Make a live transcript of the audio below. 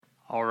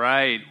All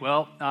right.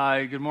 Well,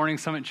 good morning,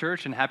 Summit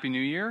Church, and Happy New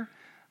Year.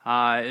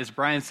 As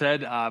Brian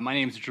said, my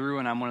name's Drew,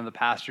 and I'm one of the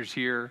pastors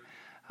here.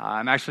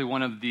 I'm actually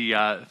one of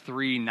the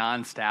three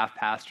non-staff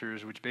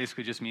pastors, which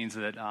basically just means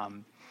that,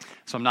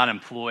 so I'm not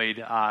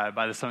employed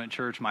by the Summit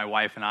Church. My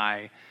wife and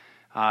I,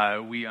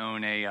 we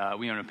own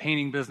a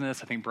painting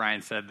business. I think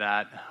Brian said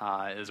that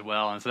as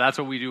well, and so that's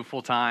what we do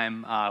full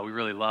time. We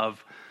really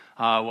love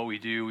what we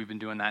do. We've been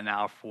doing that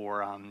now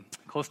for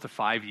close to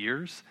 5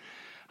 years.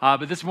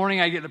 But this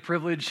morning I get the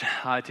privilege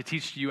to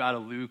teach you out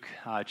of Luke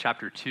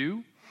chapter 2,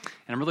 and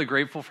I'm really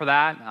grateful for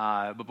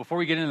that. But before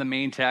we get into the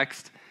main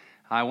text,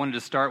 I wanted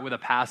to start with a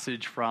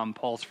passage from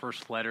Paul's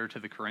first letter to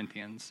the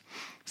Corinthians.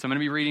 So I'm going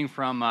to be reading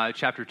from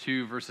chapter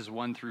 2, verses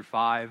 1 through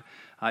 5.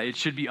 It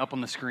should be up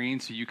on the screen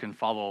so you can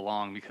follow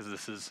along, because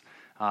this is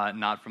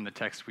not from the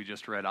text we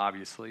just read,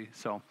 obviously.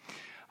 So,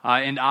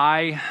 and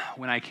I,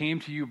 when I came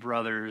to you,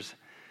 brothers,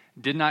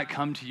 did not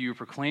come to you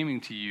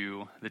proclaiming to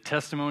you the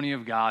testimony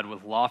of God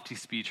with lofty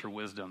speech or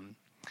wisdom.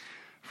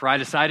 For I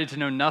decided to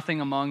know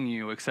nothing among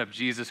you except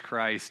Jesus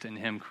Christ and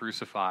him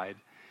crucified.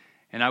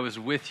 And I was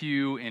with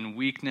you in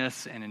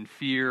weakness and in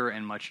fear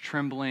and much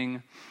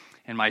trembling.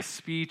 And my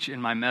speech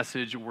and my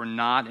message were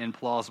not in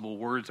plausible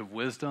words of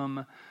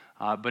wisdom,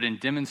 but in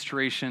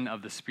demonstration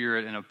of the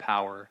Spirit and of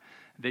power,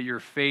 that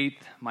your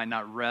faith might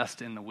not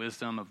rest in the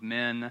wisdom of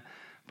men,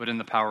 but in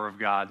the power of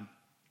God.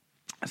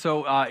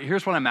 So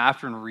here's what I'm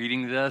after in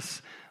reading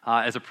this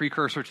as a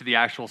precursor to the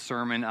actual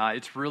sermon.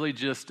 It's really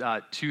just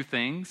two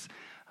things.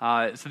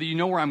 So that you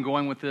know where I'm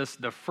going with this.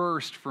 The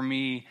first, for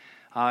me,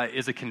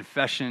 is a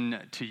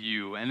confession to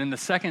you. And then the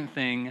second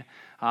thing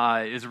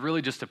is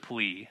really just a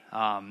plea.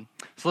 So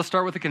let's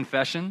start with the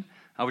confession,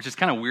 which is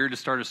kind of weird to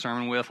start a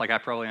sermon with. Like, I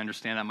probably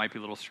understand that might be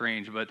a little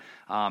strange, but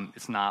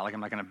it's not. Like, I'm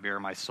not going to bare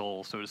my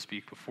soul, so to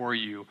speak, before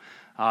you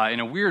in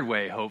a weird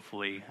way,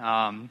 hopefully.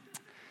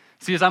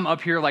 See, as I'm up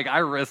here, like,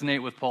 I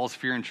resonate with Paul's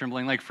fear and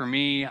trembling. Like, for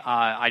me,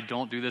 I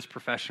don't do this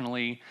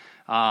professionally.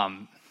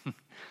 I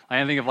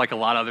think of, like, a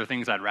lot of other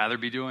things I'd rather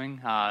be doing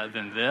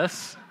than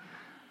this.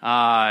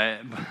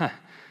 Like,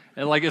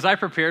 as I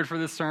prepared for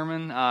this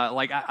sermon,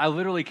 like, I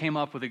literally came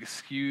up with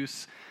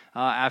excuse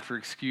after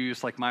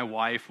excuse. Like, my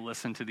wife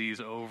listened to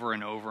these over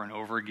and over and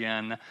over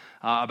again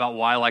about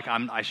why, like,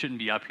 I shouldn't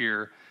be up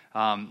here.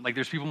 Like,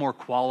 there's people more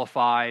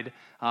qualified.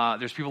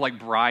 There's people like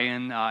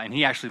Brian, and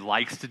he actually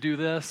likes to do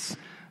this.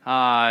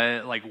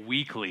 Like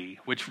weekly,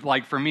 which,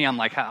 like, for me, I'm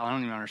like, I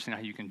don't even understand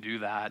how you can do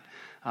that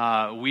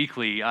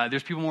weekly.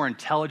 There's people more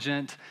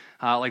intelligent,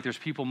 like there's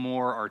people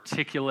more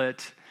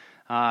articulate.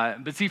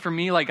 But see, for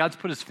me, like, God's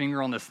put his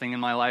finger on this thing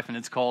in my life, and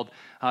it's called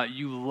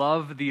you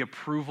love the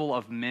approval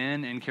of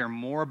men and care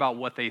more about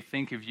what they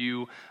think of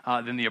you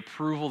than the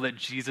approval that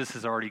Jesus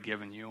has already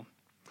given you.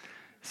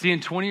 See,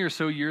 in 20 or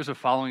so years of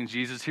following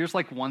Jesus, here's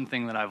like one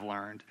thing that I've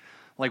learned.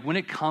 Like, when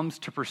it comes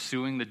to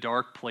pursuing the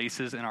dark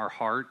places in our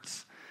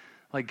hearts,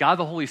 like, God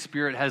the Holy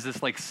Spirit has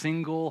this, like,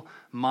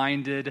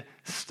 single-minded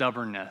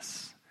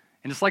stubbornness.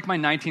 And it's like my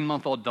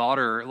 19-month-old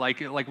daughter, like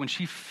when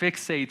she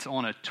fixates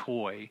on a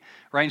toy,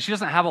 right? And she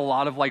doesn't have a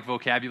lot of, like,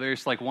 vocabulary.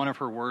 So, like, one of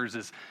her words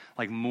is,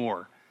 like,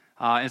 more.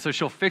 And so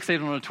she'll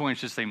fixate on a toy and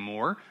she'll say,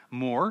 more,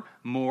 more,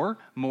 more,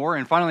 more.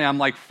 And finally, I'm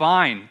like,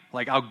 fine.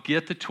 Like, I'll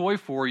get the toy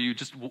for you.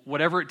 Just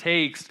whatever it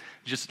takes,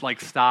 just, like,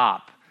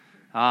 stop.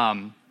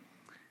 And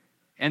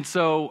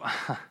so...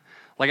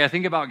 Like, I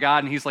think about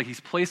God, and he's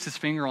placed his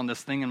finger on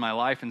this thing in my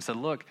life and said,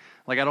 look,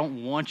 like, I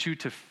don't want you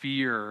to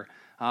fear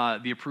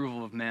the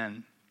approval of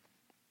men.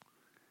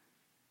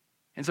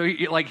 And so,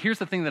 like, here's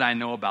the thing that I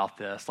know about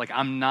this. Like,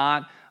 I'm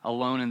not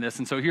alone in this.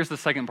 And so here's the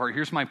second part.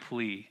 Here's my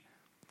plea.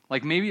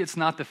 Like, maybe it's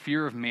not the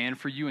fear of man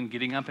for you in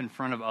getting up in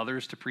front of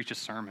others to preach a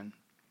sermon.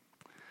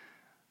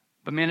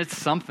 But, man, it's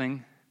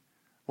something.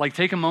 Like,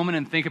 take a moment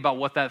and think about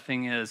what that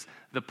thing is.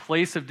 The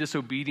place of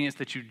disobedience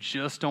that you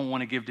just don't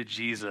want to give to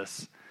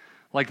Jesus.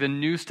 Like, the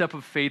new step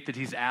of faith that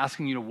he's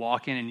asking you to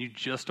walk in, and you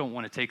just don't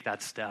want to take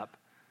that step.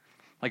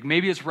 Like,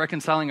 maybe it's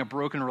reconciling a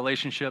broken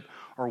relationship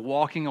or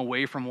walking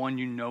away from one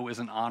you know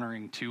isn't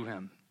honoring to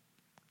him.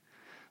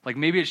 Like,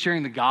 maybe it's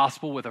sharing the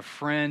gospel with a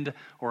friend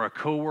or a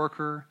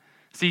coworker.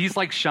 See, he's,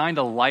 like, shined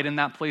a light in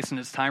that place, and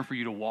it's time for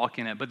you to walk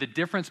in it. But the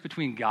difference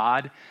between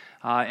God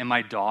and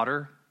my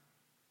daughter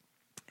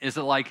is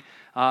that, like,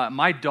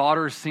 my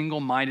daughter's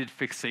single-minded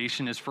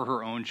fixation is for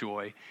her own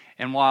joy.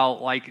 And while,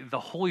 like, the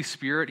Holy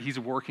Spirit, he's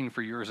working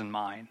for yours and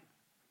mine,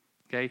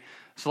 okay?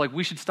 So, like,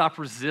 we should stop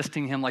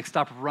resisting him, like,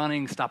 stop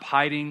running, stop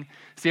hiding.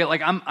 See,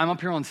 like, I'm up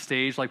here on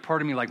stage, like,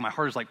 part of me, like, my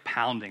heart is, like,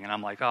 pounding, and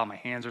I'm like, oh, my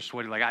hands are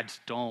sweaty, like, I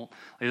just don't,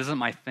 like, this isn't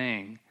my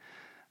thing.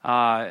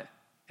 And,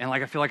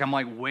 like, I feel like I'm,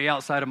 like, way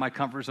outside of my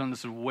comfort zone.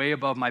 This is way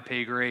above my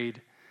pay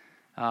grade.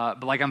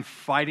 But, like, I'm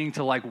fighting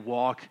to, like,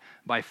 walk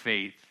by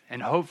faith.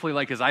 And hopefully,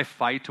 like, as I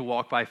fight to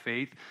walk by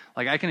faith,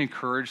 like, I can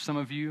encourage some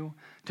of you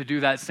to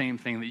do that same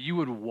thing, that you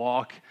would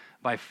walk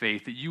by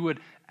faith, that you would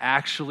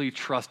actually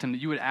trust him, that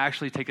you would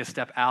actually take a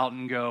step out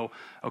and go,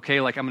 okay,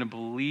 like, I'm going to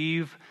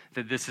believe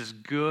that this is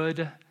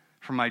good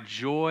for my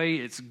joy,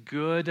 it's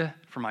good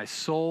for my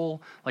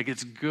soul, like,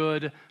 it's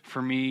good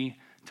for me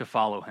to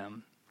follow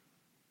him.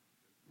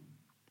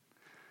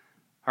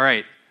 All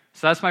right,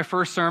 so that's my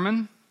first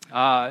sermon.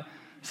 So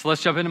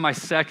let's jump into my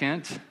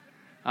second,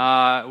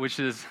 which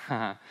is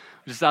out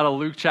of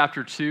Luke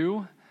chapter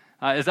 2.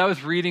 As I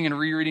was reading and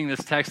rereading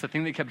this text, the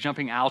thing that kept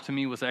jumping out to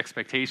me was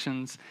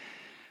expectations.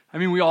 I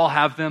mean, we all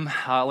have them.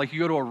 Like you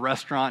go to a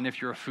restaurant, and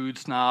if you're a food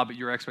snob,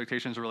 your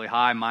expectations are really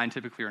high. Mine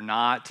typically are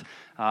not.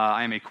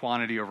 I am a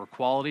quantity over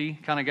quality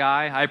kind of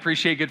guy. I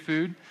appreciate good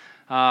food,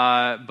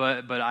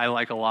 but I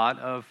like a lot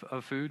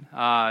of food.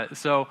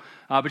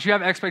 But you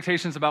have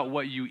expectations about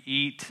what you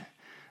eat.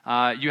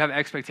 You have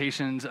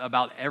expectations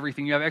about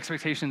everything. You have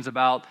expectations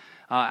about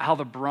how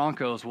the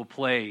Broncos will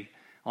play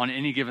on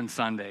any given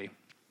Sunday.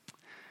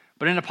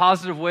 But in a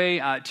positive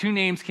way, two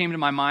names came to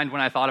my mind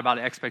when I thought about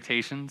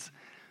expectations.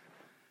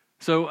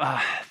 So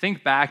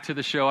think back to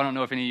the show. I don't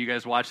know if any of you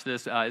guys watch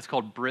this. It's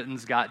called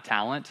Britain's Got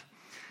Talent.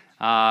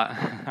 All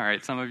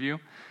right, some of you.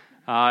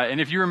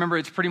 And if you remember,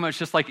 it's pretty much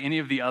just like any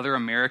of the other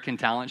American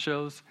talent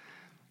shows.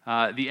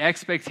 The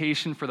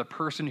expectation for the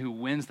person who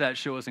wins that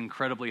show is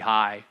incredibly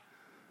high.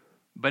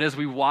 But as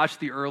we watch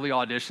the early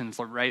auditions,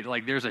 right,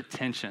 like there's a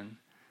tension.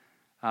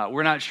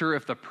 We're not sure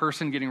if the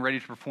person getting ready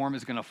to perform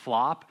is going to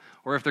flop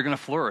or if they're going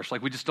to flourish.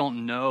 Like we just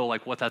don't know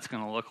like what that's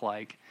going to look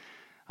like.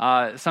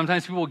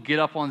 Sometimes people get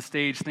up on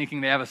stage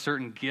thinking they have a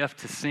certain gift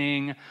to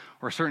sing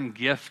or a certain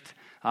gift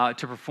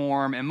to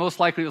perform, and most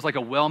likely it was like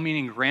a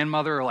well-meaning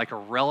grandmother or like a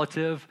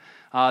relative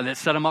that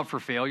set them up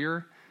for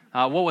failure.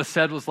 What was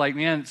said was like,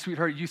 man,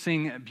 sweetheart, you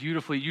sing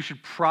beautifully. You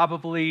should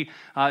probably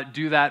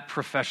do that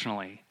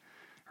professionally,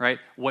 right?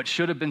 What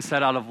should have been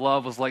said out of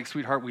love was like,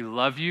 sweetheart, we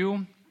love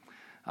you.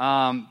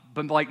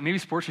 But like maybe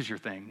sports is your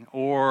thing,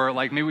 or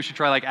like maybe we should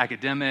try like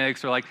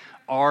academics or like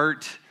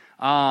art,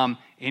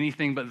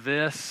 anything but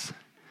this.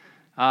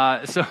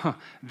 So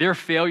their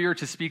failure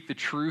to speak the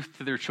truth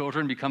to their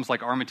children becomes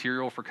like our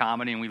material for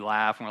comedy, and we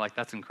laugh and we're like,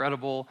 that's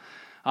incredible.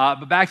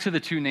 But back to the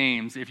two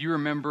names. If you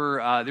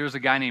remember, there was a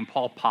guy named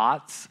Paul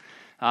Potts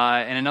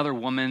and another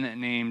woman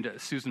named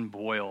Susan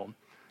Boyle.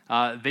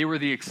 They were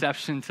the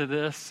exception to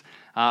this.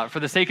 For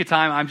the sake of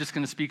time, I'm just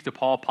going to speak to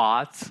Paul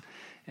Potts.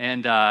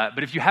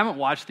 But if you haven't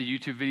watched the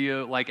YouTube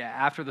video, like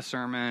after the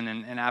sermon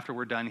and after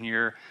we're done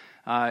here,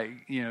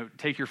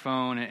 take your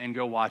phone and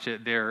go watch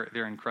it.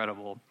 They're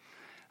incredible.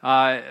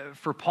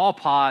 For Paul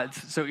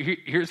Potts, so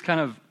here's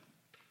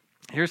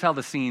how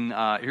the scene.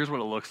 Here's what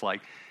it looks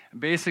like.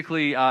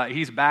 Basically,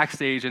 he's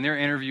backstage and they're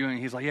interviewing.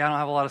 He's like, "Yeah, I don't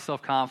have a lot of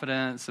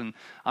self-confidence, and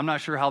I'm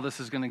not sure how this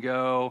is going to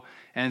go."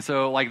 And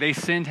so, like, they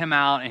send him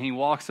out, and he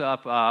walks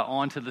up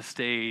onto the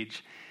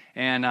stage.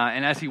 And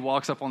as he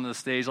walks up on the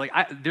stage, like,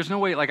 there's no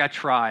way, like, I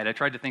tried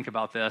to think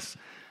about this.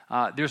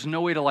 There's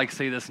no way to, like,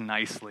 say this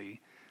nicely.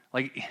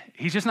 Like,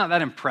 he's just not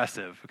that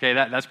impressive, okay?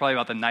 That's probably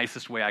about the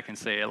nicest way I can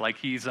say it. Like,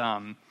 he's,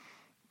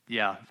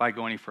 if I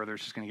go any further,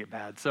 it's just going to get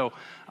bad. So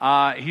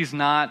he's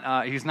not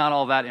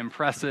all that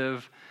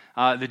impressive.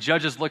 The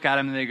judges look at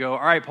him and they go,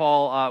 "All right,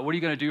 Paul, what are you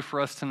going to do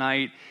for us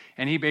tonight?"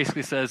 And he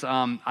basically says,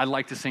 "I'd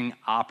like to sing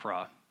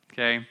opera,"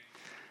 okay?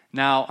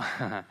 Now,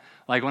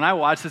 like when I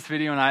watched this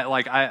video and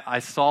I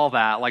saw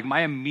that, like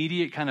my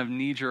immediate kind of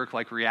knee-jerk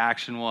like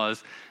reaction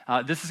was,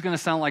 this is going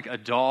to sound like a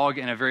dog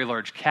and a very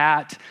large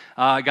cat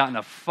got in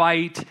a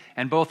fight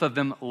and both of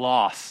them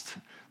lost.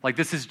 Like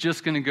this is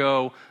just going to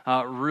go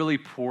really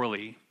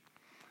poorly.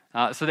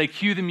 So they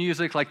cue the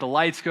music, like the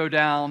lights go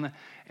down,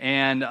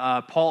 and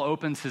Paul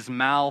opens his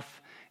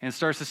mouth and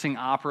starts to sing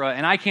opera.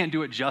 And I can't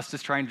do it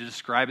justice trying to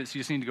describe it, so you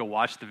just need to go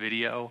watch the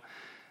video.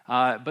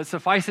 But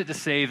suffice it to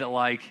say that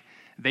like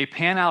they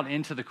pan out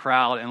into the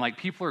crowd and like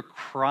people are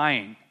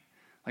crying.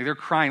 Like they're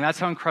crying. That's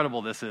how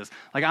incredible this is.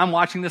 Like I'm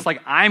watching this,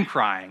 like I'm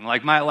crying.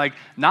 Like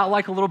not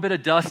like a little bit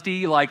of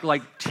dusty, like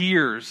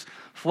tears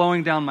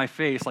flowing down my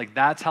face. Like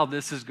that's how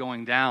this is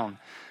going down.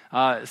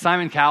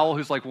 Simon Cowell,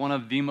 who's like one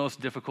of the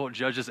most difficult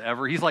judges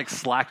ever, he's like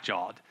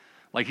slack-jawed.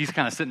 Like he's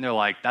kind of sitting there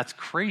like, that's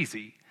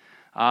crazy.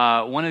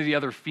 One of the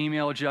other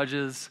female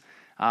judges,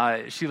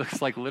 she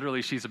looks like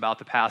literally she's about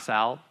to pass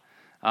out.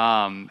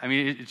 I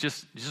mean, it's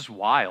just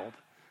wild.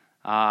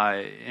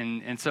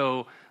 And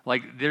so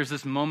like there's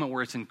this moment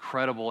where it's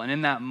incredible. And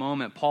in that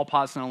moment, Paul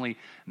Potts not only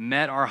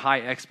met our high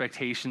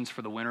expectations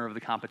for the winner of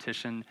the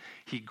competition,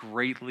 he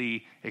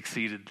greatly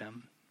exceeded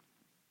them.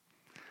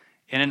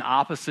 In an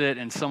opposite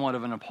and somewhat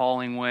of an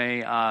appalling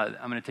way,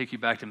 I'm going to take you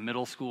back to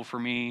middle school for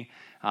me.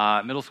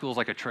 Middle school is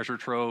like a treasure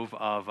trove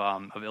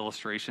of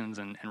illustrations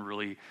and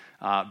really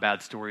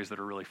bad stories that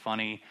are really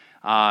funny.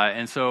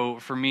 And so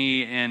for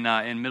me in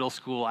middle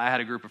school, I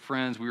had a group of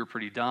friends. We were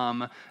pretty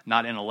dumb,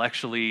 not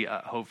intellectually,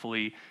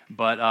 hopefully,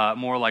 but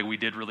more like we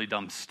did really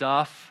dumb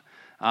stuff.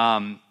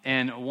 And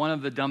one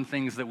of the dumb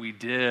things that we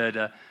did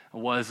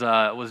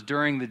was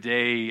during the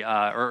day,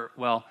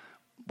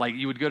 like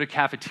you would go to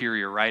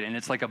cafeteria, right? And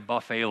it's like a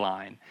buffet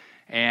line.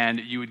 And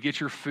you would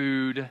get your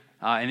food,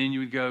 and then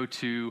you would go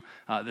to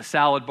the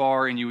salad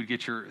bar, and you would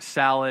get your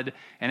salad.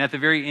 And at the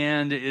very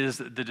end is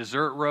the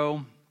dessert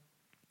row.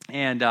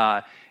 And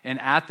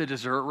at the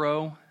dessert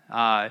row,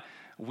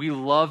 we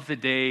loved the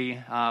day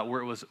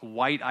where it was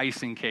white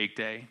icing cake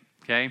day.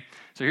 okay?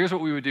 So here's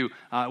what we would do.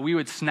 We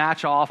would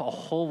snatch off a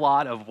whole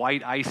lot of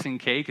white icing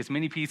cake, as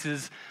many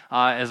pieces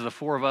as the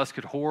four of us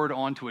could hoard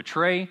onto a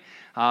tray.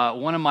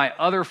 One of my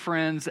other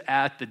friends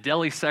at the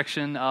deli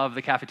section of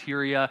the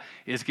cafeteria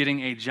is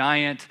getting a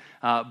giant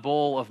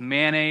bowl of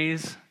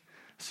mayonnaise,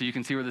 so you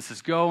can see where this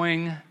is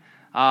going.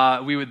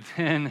 We would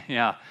then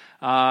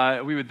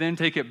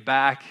take it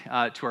back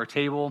to our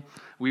table.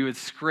 We would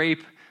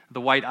scrape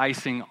the white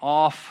icing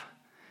off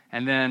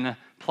and then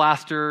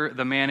plaster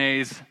the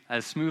mayonnaise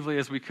as smoothly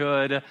as we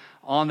could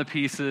on the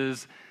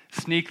pieces,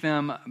 sneak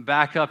them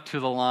back up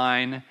to the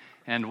line,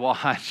 and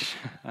watch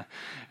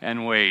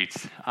and wait.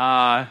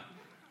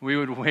 We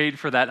would wait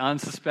for that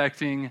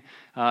unsuspecting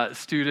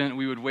student.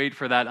 We would wait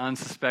for that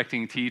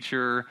unsuspecting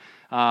teacher.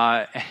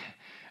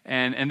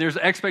 And there's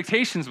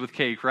expectations with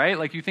cake, right?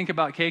 Like you think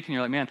about cake and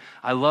you're like, man,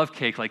 I love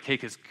cake. Like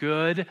cake is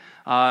good.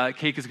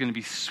 Cake is going to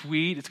be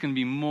sweet. It's going to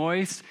be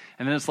moist.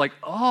 And then it's like,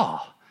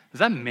 oh, is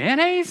that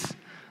mayonnaise?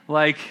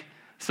 Like,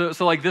 so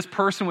like this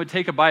person would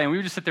take a bite and we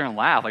would just sit there and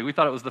laugh. Like we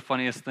thought it was the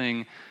funniest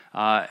thing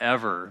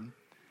ever.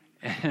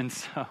 And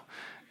so,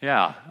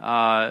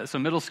 so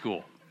middle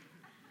school.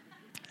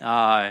 In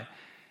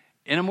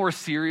a more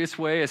serious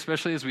way,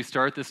 especially as we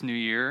start this new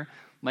year,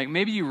 like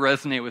maybe you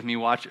resonate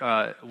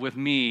with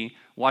me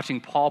watching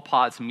Paul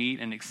Potts meet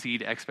and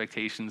exceed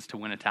expectations to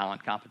win a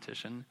talent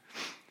competition.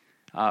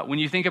 When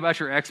you think about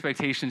your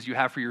expectations you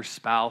have for your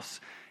spouse,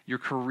 your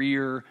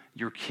career,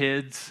 your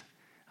kids,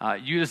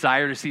 you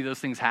desire to see those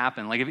things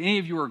happen. Like if any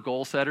of you are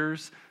goal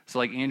setters, so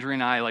like Andrea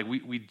and I, like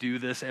we do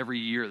this every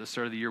year at the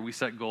start of the year. We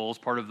set goals.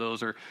 Part of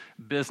those are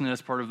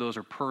business. Part of those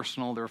are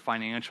personal. They're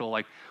financial,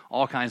 like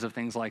all kinds of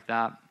things like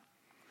that.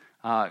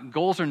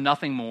 Goals are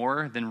nothing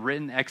more than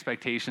written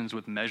expectations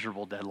with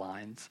measurable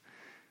deadlines.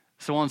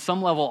 So on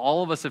some level,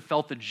 all of us have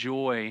felt the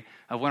joy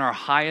of when our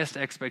highest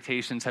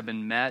expectations have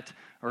been met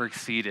or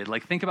exceeded.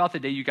 Like think about the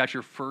day you got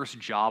your first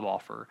job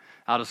offer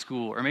out of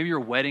school, or maybe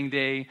your wedding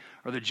day,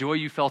 or the joy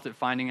you felt at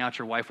finding out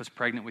your wife was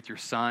pregnant with your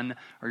son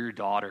or your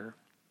daughter.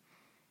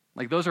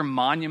 Like those are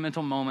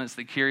monumental moments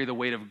that carry the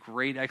weight of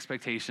great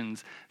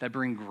expectations that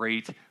bring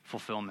great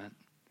fulfillment.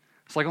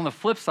 So like on the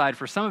flip side,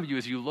 for some of you,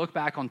 as you look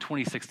back on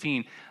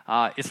 2016,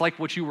 it's like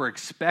what you were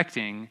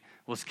expecting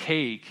was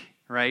cake,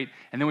 right?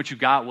 And then what you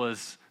got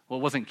was, well,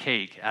 it wasn't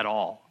cake at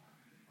all.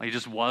 Like it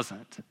just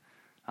wasn't.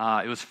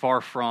 It was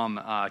far from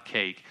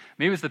cake.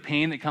 Maybe it was the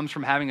pain that comes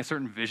from having a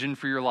certain vision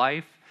for your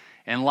life,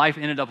 and life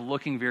ended up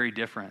looking very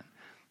different.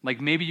 Like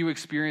maybe you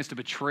experienced a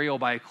betrayal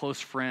by a close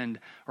friend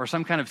or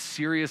some kind of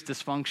serious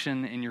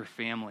dysfunction in your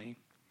family.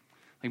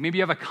 Like maybe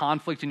you have a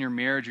conflict in your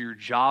marriage or your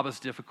job is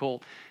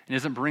difficult and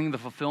isn't bringing the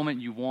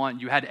fulfillment you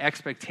want. You had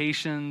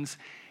expectations,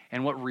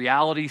 and what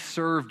reality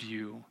served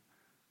you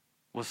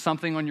was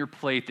something on your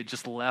plate that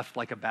just left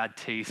like a bad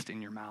taste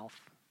in your mouth.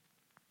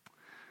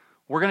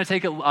 We're going to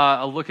take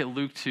a look at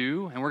Luke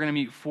 2, and we're going to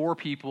meet four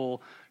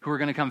people who are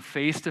going to come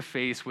face to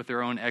face with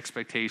their own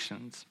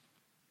expectations.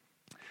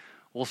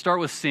 We'll start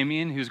with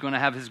Simeon, who's going to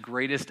have his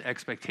greatest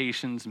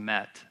expectations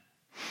met.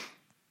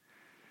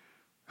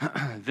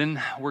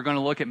 Then we're going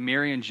to look at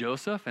Mary and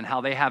Joseph and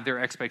how they have their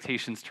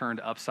expectations turned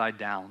upside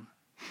down.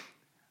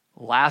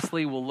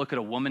 Lastly, we'll look at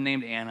a woman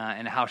named Anna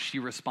and how she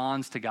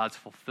responds to God's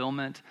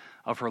fulfillment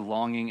of her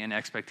longing and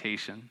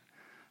expectation.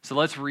 So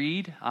let's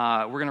read.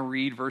 We're going to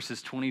read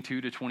verses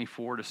 22 to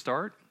 24 to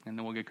start, and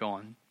then we'll get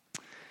going.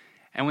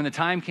 And when the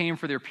time came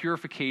for their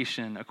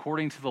purification,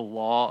 according to the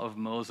law of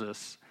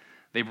Moses,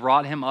 they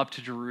brought him up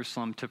to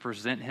Jerusalem to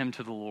present him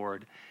to the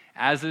Lord.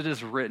 As it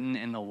is written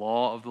in the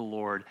law of the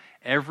Lord,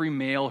 every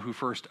male who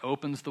first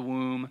opens the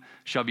womb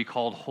shall be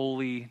called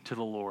holy to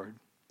the Lord,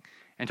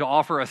 and to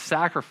offer a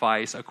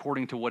sacrifice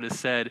according to what is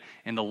said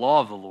in the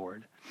law of the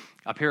Lord,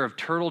 a pair of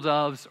turtle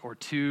doves or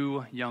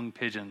 2 young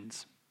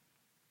pigeons.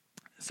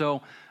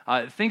 So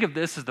think of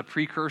this as the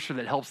precursor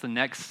that helps the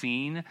next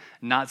scene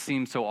not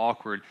seem so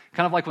awkward.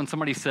 Kind of like when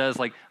somebody says,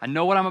 like, I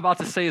know what I'm about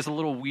to say is a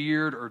little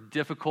weird or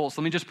difficult,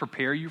 so let me just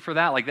prepare you for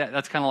that. Like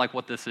that's kind of like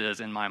what this is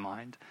in my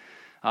mind.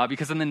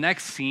 Because in the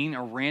next scene,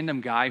 a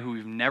random guy who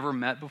we've never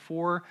met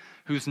before,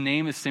 whose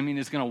name is Simeon,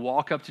 is going to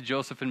walk up to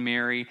Joseph and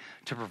Mary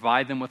to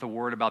provide them with a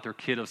word about their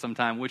kid of some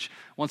time, which,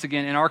 once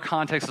again, in our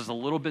context is a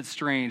little bit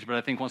strange, but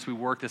I think once we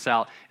work this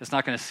out, it's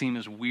not going to seem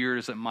as weird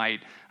as it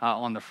might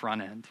on the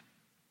front end.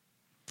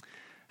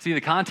 See,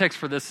 the context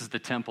for this is the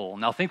temple.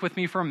 Now think with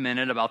me for a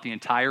minute about the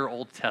entire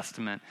Old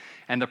Testament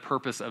and the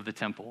purpose of the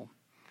temple.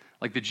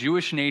 Like the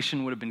Jewish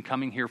nation would have been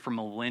coming here for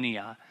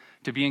millennia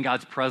to be in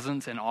God's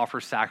presence and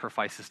offer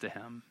sacrifices to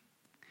him.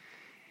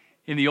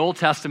 In the Old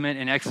Testament,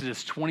 in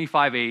Exodus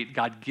 25:8,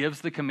 God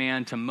gives the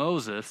command to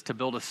Moses to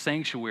build a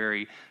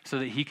sanctuary so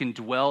that he can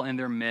dwell in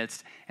their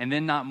midst. And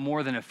then not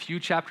more than a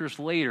few chapters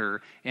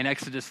later, in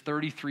Exodus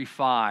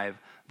 33:5,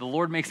 the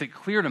Lord makes it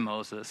clear to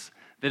Moses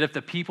that if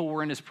the people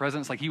were in his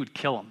presence, like he would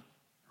kill them,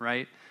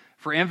 right?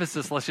 For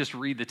emphasis, let's just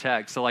read the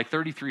text. So like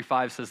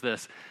 33:5 says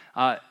this.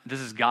 This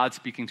is God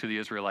speaking to the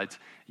Israelites.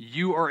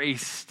 You are a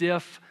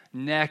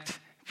stiff-necked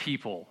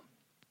people.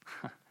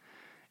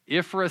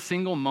 If for a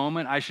single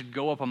moment I should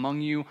go up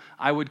among you,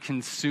 I would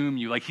consume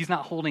you. Like, he's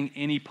not holding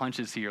any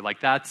punches here. Like,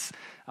 that's,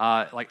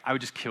 I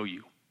would just kill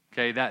you.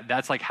 Okay,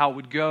 that's like how it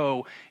would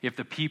go if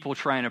the people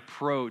try and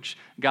approach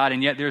God.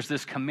 And yet there's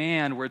this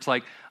command where it's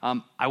like,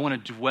 I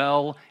want to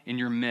dwell in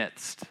your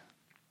midst.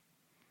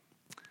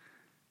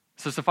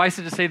 So suffice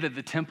it to say that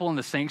the temple and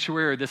the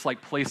sanctuary are this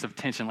like place of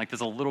tension. Like, there's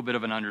a little bit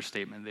of an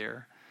understatement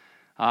there.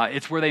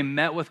 It's where they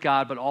met with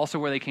God, but also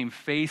where they came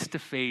face to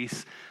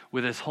face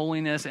with his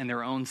holiness and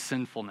their own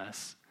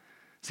sinfulness.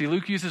 See,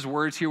 Luke uses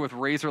words here with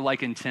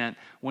razor-like intent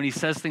when he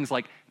says things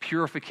like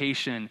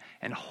purification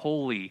and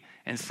holy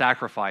and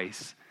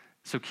sacrifice.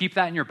 So keep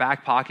that in your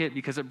back pocket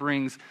because it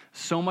brings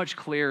so much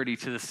clarity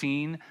to the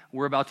scene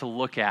we're about to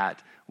look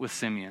at with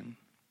Simeon.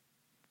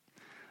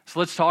 So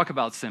let's talk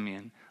about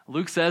Simeon.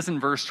 Luke says in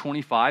verse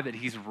 25 that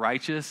he's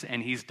righteous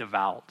and he's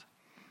devout.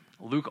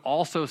 Luke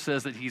also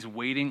says that he's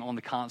waiting on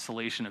the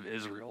consolation of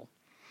Israel.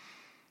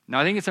 Now,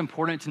 I think it's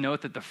important to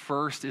note that the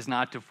first is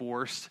not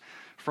divorced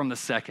from the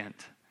second.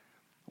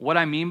 What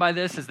I mean by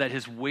this is that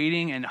his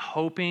waiting and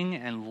hoping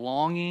and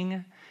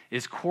longing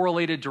is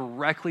correlated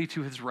directly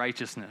to his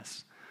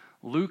righteousness.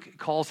 Luke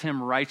calls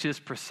him righteous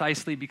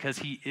precisely because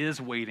he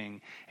is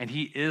waiting and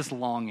he is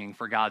longing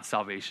for God's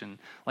salvation.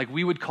 Like,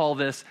 we would call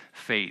this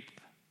faith.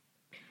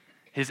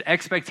 His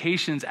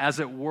expectations, as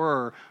it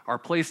were, are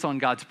placed on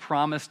God's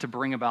promise to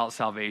bring about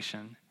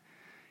salvation.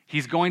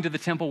 He's going to the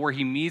temple where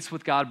he meets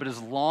with God, but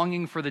is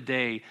longing for the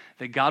day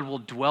that God will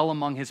dwell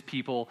among his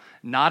people,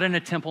 not in a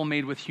temple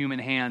made with human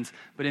hands,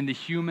 but in the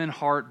human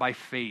heart by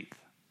faith.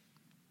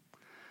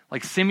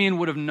 Like Simeon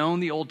would have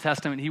known the Old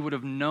Testament, he would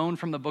have known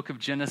from the book of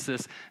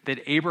Genesis that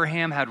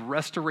Abraham had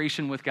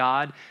restoration with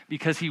God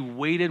because he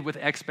waited with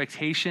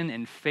expectation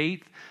and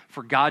faith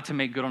for God to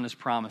make good on his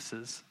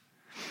promises.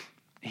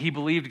 He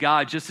believed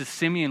God just as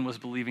Simeon was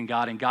believing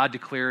God, and God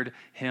declared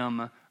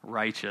him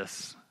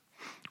righteous.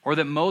 Or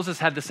that Moses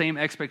had the same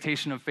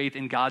expectation of faith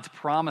in God's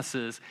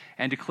promises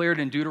and declared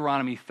in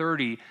Deuteronomy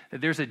 30 that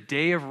there's a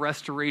day of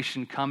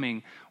restoration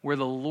coming where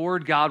the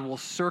Lord God will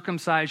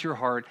circumcise your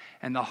heart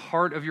and the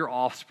heart of your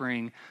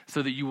offspring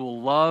so that you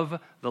will love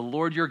the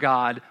Lord your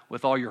God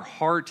with all your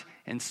heart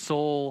and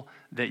soul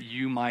that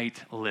you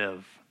might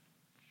live.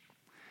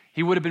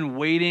 He would have been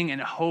waiting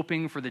and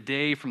hoping for the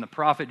day from the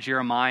prophet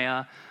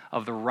Jeremiah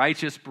of the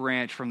righteous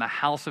branch from the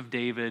house of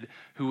David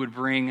who would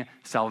bring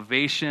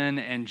salvation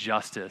and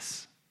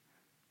justice.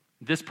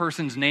 This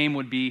person's name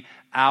would be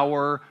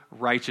our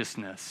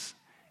righteousness,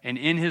 and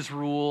in his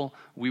rule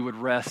we would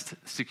rest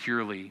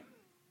securely.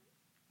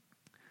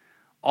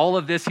 All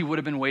of this he would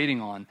have been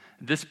waiting on.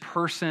 This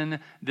person,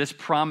 this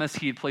promise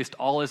he had placed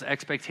all his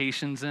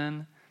expectations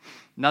in.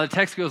 Now the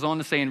text goes on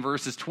to say in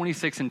verses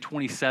 26 and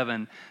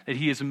 27 that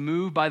he is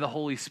moved by the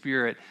Holy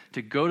Spirit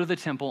to go to the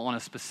temple on a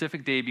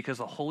specific day because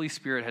the Holy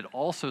Spirit had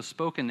also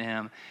spoken to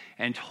him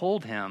and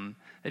told him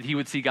that he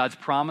would see God's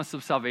promise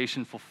of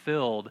salvation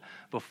fulfilled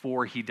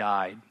before he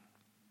died.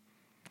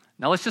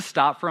 Now let's just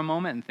stop for a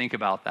moment and think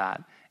about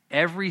that.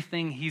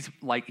 Everything he's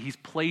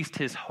placed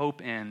his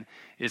hope in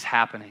is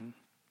happening.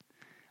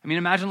 I mean,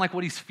 imagine like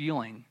what he's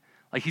feeling.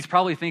 Like he's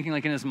probably thinking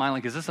like in his mind,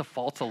 like, is this a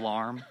false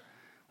alarm?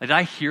 Like, did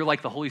I hear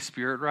like the Holy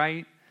Spirit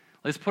right?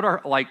 Let's put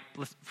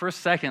for a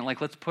second,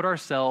 let's put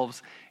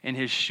ourselves in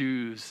his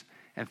shoes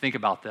and think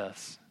about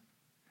this.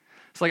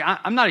 So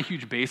I'm not a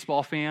huge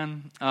baseball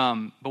fan,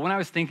 but when I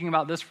was thinking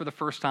about this for the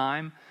first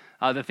time,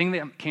 the thing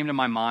that came to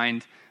my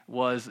mind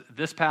was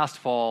this past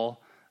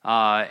fall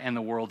and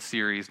the World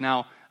Series.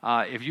 Now,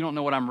 if you don't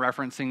know what I'm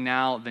referencing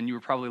now, then you were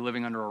probably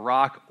living under a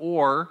rock,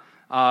 or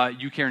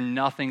you care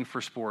nothing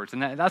for sports.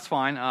 And that's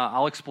fine.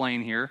 I'll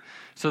explain here.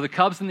 So the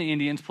Cubs and the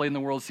Indians played in the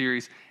World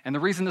Series, and the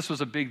reason this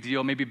was a big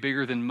deal, maybe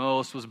bigger than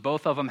most, was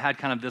both of them had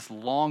kind of this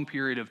long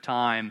period of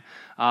time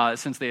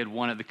since they had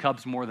won it, the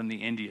Cubs more than the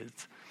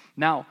Indians.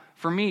 Now,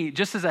 for me,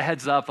 just as a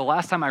heads up, the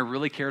last time I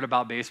really cared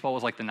about baseball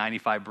was like the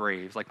 95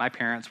 Braves. Like my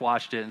parents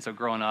watched it, and so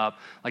growing up,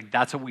 like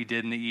that's what we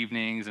did in the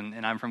evenings,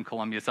 and I'm from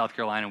Columbia, South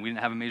Carolina, and we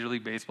didn't have a Major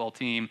League Baseball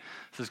team,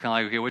 so it's kind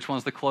of like, okay, which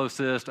one's the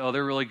closest? Oh,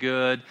 they're really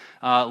good.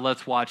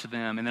 Let's watch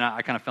them. And then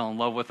I kind of fell in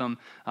love with them.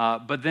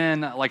 But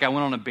then, like I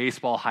went on a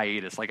baseball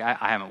hiatus. Like I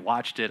haven't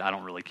watched it. I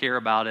don't really care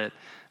about it.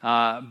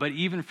 But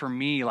even for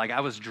me, like I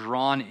was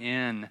drawn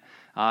in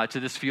to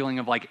this feeling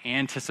of like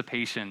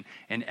anticipation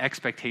and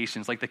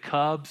expectations. Like the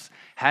Cubs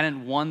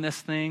hadn't won this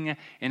thing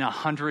in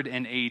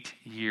 108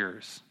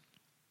 years.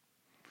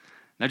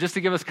 Now, just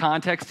to give us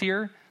context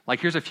here, like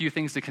here's a few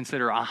things to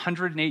consider.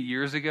 108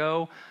 years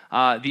ago,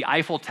 the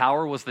Eiffel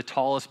Tower was the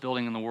tallest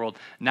building in the world.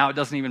 Now it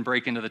doesn't even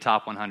break into the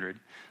top 100.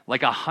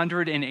 Like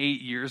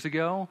 108 years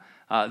ago,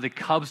 the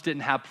Cubs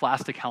didn't have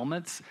plastic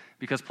helmets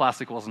because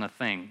plastic wasn't a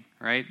thing,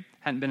 right?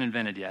 Hadn't been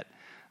invented yet.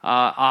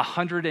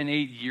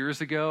 108 years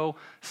ago,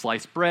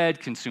 sliced bread,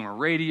 consumer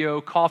radio,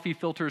 coffee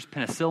filters,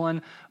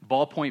 penicillin,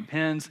 ballpoint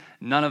pens,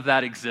 none of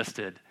that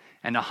existed.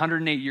 And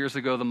 108 years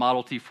ago, the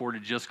Model T Ford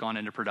had just gone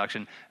into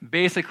production.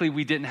 Basically,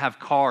 we didn't have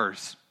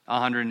cars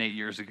 108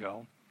 years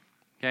ago.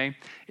 okay?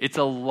 It's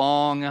a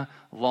long,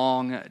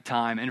 long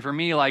time. And for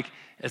me, I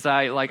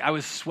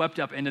was swept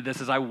up into this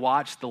as I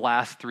watched the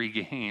last 3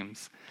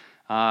 games.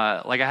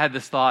 I had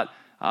this thought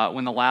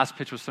when the last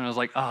pitch was thrown, I was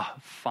like, oh,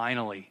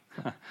 finally.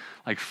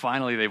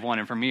 Finally they've won.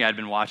 And for me, I'd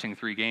been watching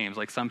 3 games.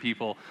 Some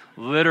people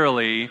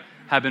literally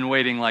have been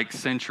waiting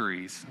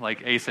centuries,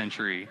 a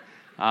century.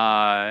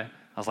 I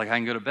was like, I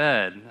can go to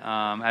bed.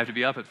 I have to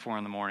be up at 4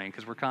 in the morning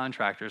because we're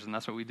contractors and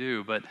that's what we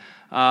do. But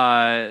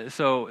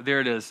so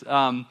there it is.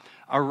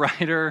 A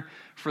writer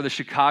for the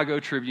Chicago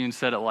Tribune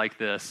said it like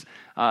this: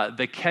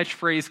 the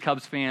catchphrase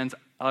Cubs fans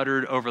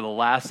uttered over the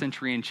last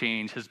century and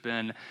change has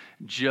been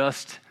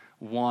just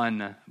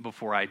one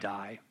before I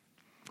die.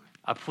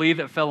 A plea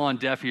that fell on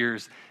deaf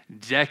ears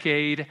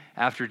decade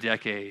after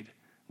decade.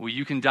 Well,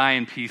 you can die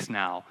in peace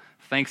now,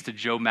 thanks to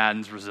Joe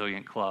Maddon's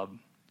resilient club.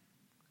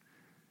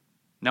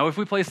 Now, if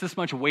we place this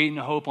much weight and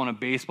hope on a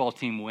baseball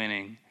team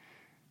winning,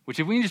 which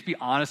if we can just be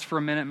honest for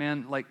a minute,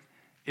 man,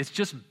 it's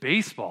just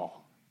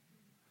baseball.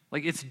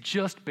 It's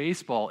just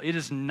baseball. It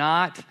is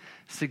not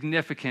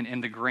significant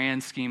in the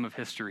grand scheme of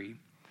history.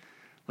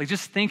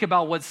 Just think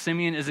about what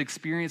Simeon is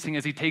experiencing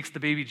as he takes the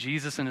baby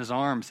Jesus in his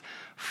arms.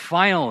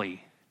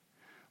 Finally,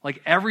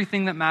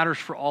 everything that matters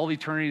for all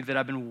eternity that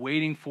I've been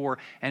waiting for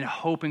and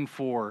hoping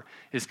for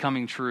is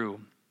coming true.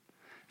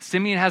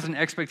 Simeon has an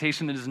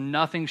expectation that is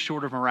nothing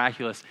short of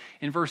miraculous.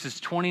 In verses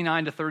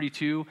 29 to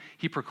 32,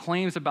 he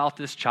proclaims about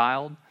this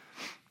child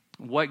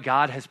what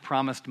God has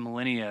promised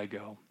millennia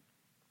ago.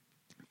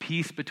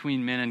 Peace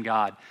between men and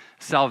God,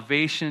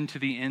 salvation to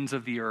the ends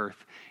of the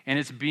earth, and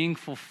it's being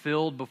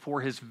fulfilled before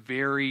his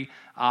very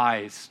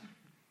eyes.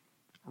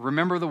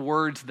 Remember the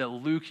words that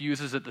Luke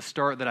uses at the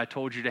start that I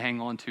told you to hang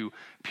on to: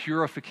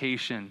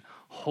 purification,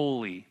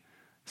 holy,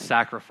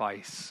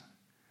 sacrifice.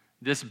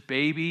 This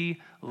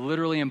baby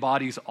literally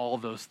embodies all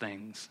those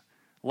things.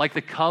 Like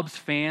the Cubs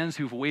fans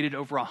who've waited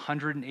over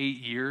 108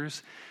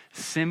 years,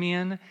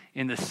 Simeon,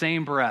 in the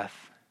same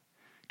breath,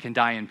 can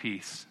die in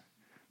peace.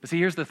 But see,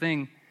 here's the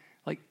thing.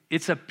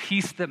 It's a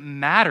peace that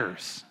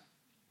matters.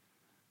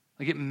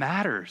 It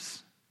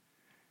matters.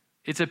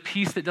 It's a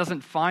peace that doesn't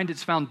find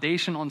its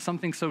foundation on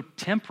something so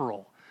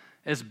temporal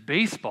as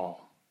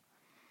baseball.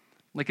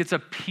 It's a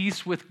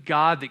peace with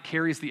God that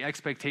carries the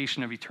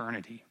expectation of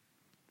eternity.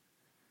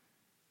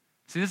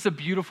 See, this is a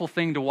beautiful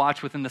thing to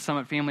watch within the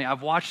Summit family.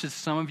 I've watched as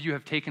some of you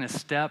have taken a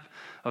step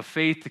of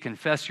faith to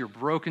confess your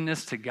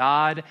brokenness to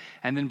God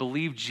and then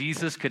believe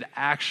Jesus could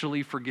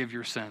actually forgive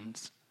your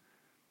sins.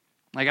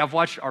 I've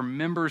watched our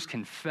members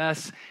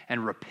confess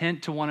and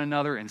repent to one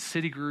another in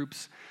city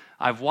groups.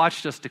 I've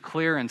watched us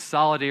declare in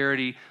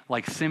solidarity,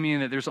 like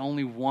Simeon, that there's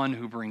only one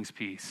who brings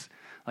peace.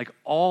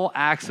 All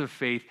acts of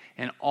faith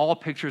and all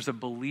pictures of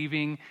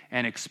believing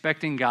and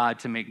expecting God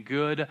to make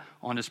good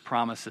on his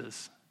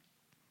promises.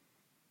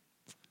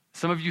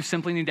 Some of you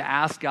simply need to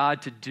ask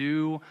God to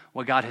do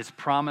what God has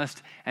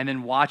promised and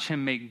then watch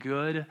him make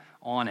good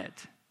on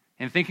it.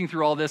 And thinking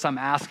through all this, I'm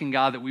asking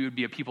God that we would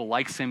be a people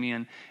like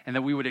Simeon and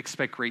that we would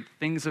expect great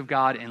things of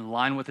God in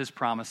line with his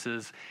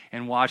promises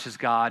and watch as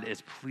God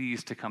is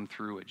pleased to come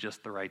through at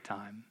just the right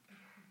time.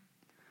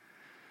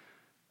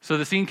 So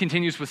the scene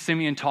continues with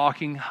Simeon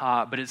talking,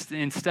 but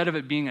instead of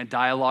it being a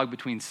dialogue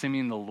between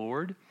Simeon and the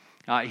Lord,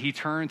 he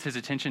turns his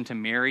attention to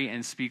Mary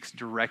and speaks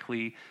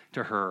directly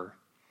to her.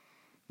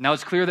 Now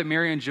it's clear that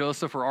Mary and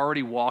Joseph are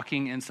already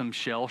walking in some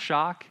shell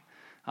shock.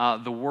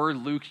 The word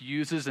Luke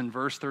uses in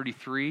verse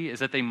 33 is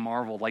that they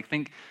marveled.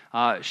 Think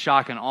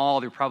shock and awe.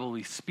 They're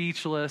probably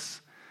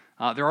speechless.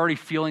 They're already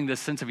feeling this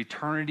sense of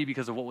eternity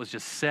because of what was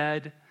just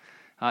said.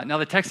 Now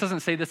the text doesn't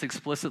say this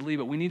explicitly,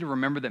 but we need to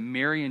remember that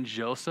Mary and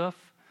Joseph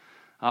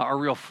are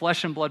real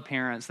flesh and blood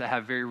parents that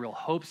have very real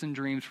hopes and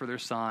dreams for their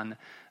son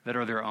that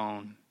are their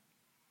own.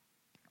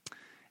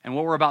 And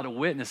what we're about to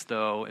witness,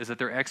 though, is that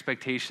their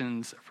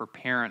expectations for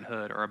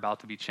parenthood are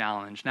about to be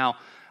challenged. Now,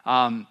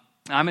 I'm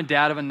a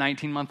dad of a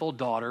 19-month-old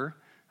daughter,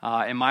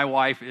 and my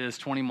wife is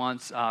 20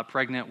 months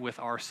pregnant with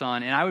our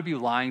son. And I would be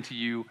lying to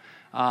you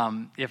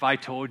if I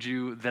told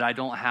you that I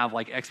don't have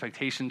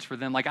expectations for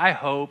them. I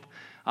hope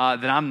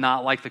that I'm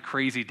not the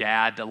crazy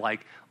dad that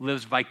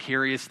lives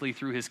vicariously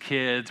through his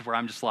kids, where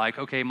I'm just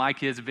okay, my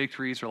kids'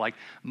 victories are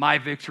my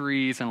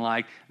victories,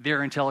 and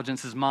their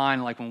intelligence is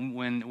mine.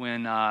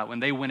 When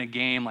they win a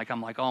game,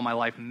 I'm oh, my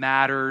life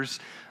matters.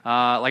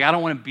 I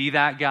don't want to be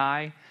that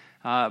guy.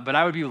 But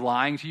I would be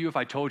lying to you if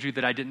I told you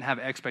that I didn't have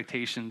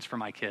expectations for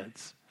my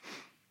kids.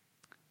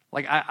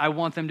 I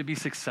want them to be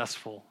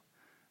successful.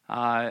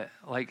 I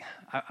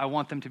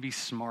want them to be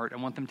smart. I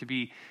want them to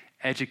be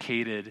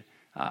educated.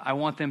 I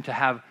want them to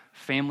have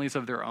families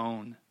of their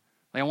own.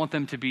 I want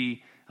them to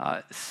be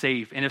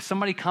safe. And if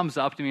somebody comes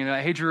up to me and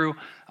they're hey, Drew,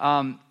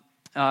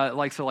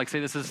 say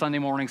this is Sunday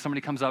morning,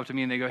 somebody comes up to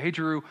me and they go, hey,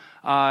 Drew,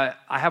 I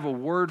have a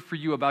word for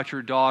you about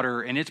your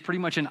daughter, and it's pretty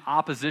much in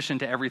opposition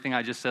to everything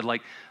I just said.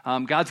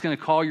 God's going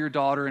to call your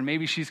daughter, and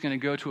maybe she's going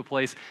to go to a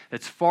place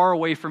that's far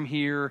away from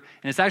here,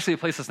 and it's actually a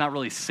place that's not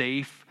really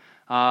safe,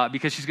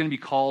 because she's going to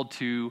be called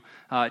to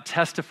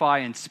testify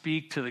and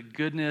speak to the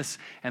goodness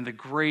and the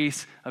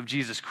grace of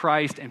Jesus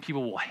Christ, and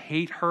people will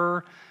hate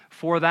her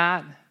for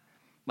that,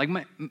 like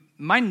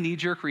my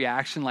knee-jerk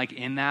reaction like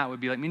in that would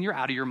be like, man, you're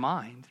out of your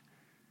mind.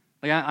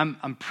 Like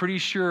I'm pretty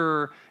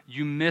sure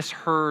you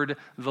misheard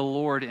the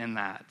Lord in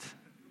that.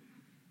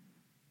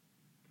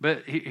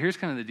 But here's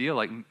kind of the deal,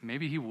 like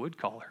maybe he would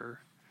call her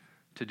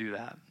to do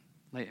that.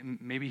 Like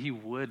maybe he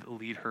would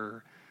lead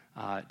her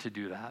to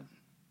do that.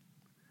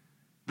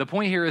 The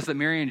point here is that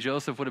Mary and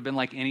Joseph would have been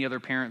like any other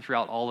parent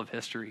throughout all of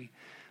history.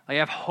 Like, I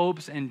have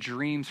hopes and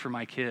dreams for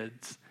my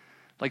kids.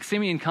 Like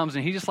Simeon comes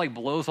and he just like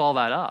blows all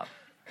that up.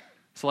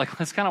 So like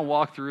let's kind of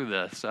walk through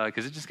this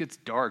because it just gets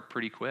dark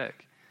pretty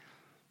quick.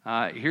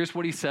 Here's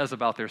what he says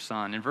about their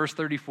son. In verse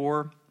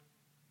 34,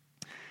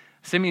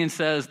 Simeon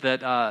says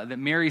that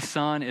Mary's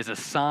son is a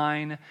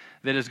sign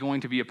that is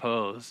going to be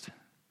opposed.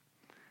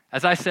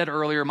 As I said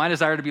earlier, my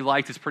desire to be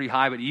liked is pretty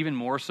high, but even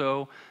more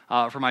so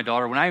for my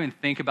daughter. When I even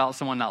think about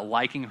someone not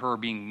liking her or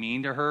being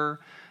mean to her,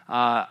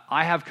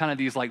 I have kind of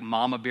these like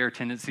mama bear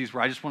tendencies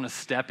where I just want to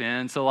step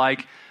in. So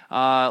like,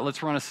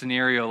 let's run a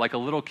scenario. Like a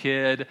little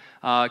kid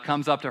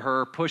comes up to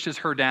her, pushes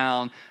her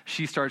down,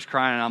 she starts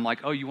crying, and I'm like,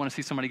 oh, you want to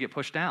see somebody get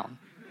pushed down?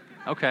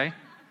 Okay.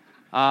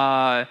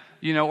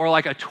 Or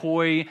like a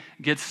toy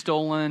gets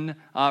stolen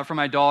from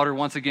my daughter.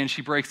 Once again,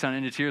 she breaks down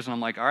into tears, and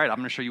I'm like, all right, I'm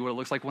going to show you what it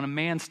looks like when a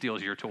man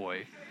steals your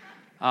toy.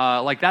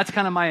 Like that's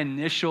kind of my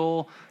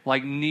initial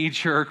like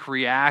knee-jerk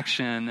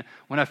reaction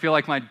when I feel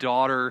like my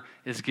daughter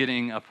is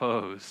getting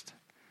opposed.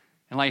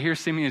 And like here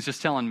Simeon is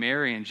just telling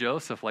Mary and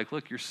Joseph, like,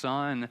 look, your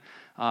son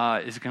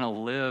is going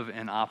to live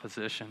in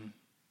opposition.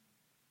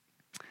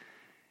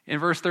 In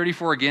verse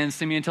 34 again,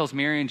 Simeon tells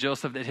Mary and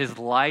Joseph that his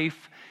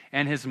life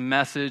and his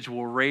message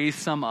will raise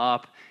some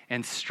up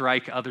and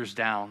strike others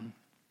down.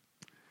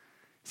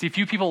 See,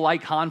 few people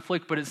like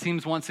conflict, but it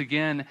seems once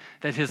again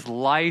that his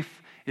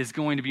life is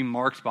going to be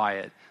marked by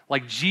it.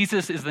 Like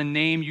Jesus is the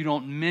name you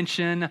don't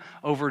mention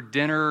over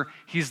dinner.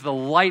 He's the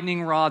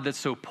lightning rod that's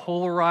so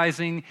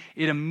polarizing,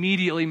 it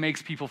immediately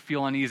makes people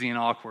feel uneasy and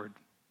awkward.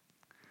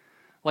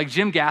 Like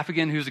Jim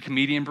Gaffigan, who's a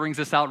comedian, brings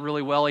this out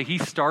really well. Like he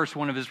starts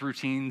one of his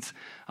routines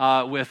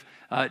with,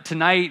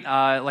 tonight,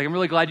 like I'm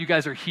really glad you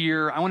guys are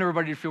here. I want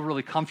everybody to feel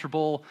really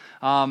comfortable.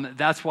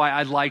 That's why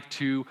I'd like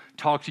to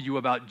talk to you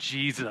about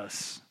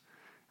Jesus.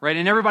 Right?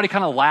 And everybody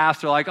kind of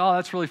laughs. They're like, oh,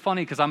 that's really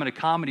funny because I'm at a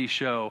comedy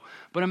show.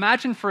 But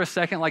imagine for a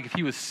second, like if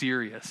he was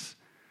serious.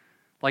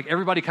 Like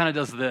everybody kind of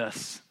does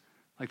this.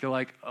 Like they're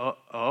like,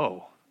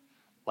 oh.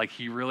 Like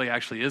he really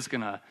actually is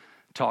going to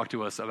talk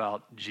to us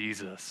about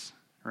Jesus,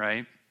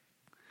 right?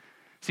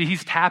 See,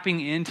 he's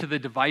tapping into the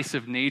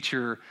divisive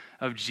nature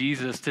of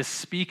Jesus. To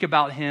speak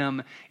about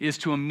him is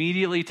to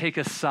immediately take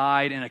a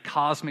side in a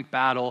cosmic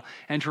battle,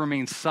 and to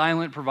remain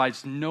silent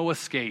provides no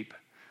escape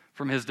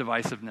from his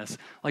divisiveness.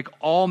 Like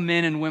all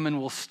men and women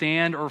will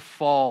stand or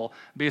fall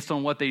based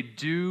on what they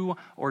do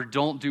or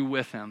don't do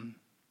with him.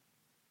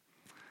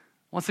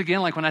 Once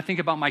again, like when I think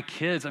about my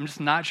kids, I'm just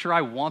not sure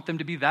I want them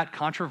to be that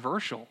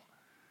controversial.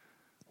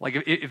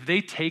 Like if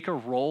they take a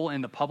role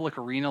in the public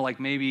arena, like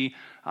maybe,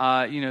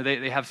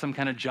 they have some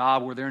kind of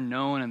job where they're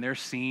known and they're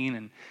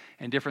seen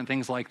and different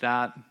things like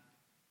that.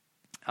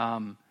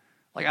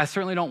 Like I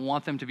certainly don't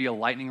want them to be a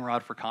lightning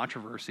rod for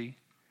controversy.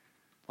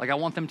 Like I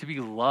want them to be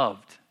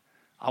loved.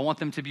 I want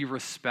them to be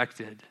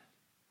respected.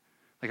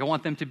 Like I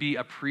want them to be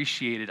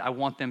appreciated. I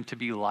want them to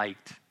be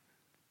liked.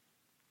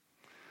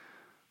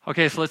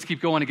 Okay, so let's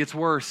keep going. It gets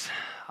worse.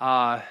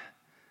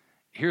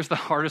 Here's the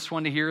hardest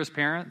one to hear as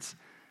parents.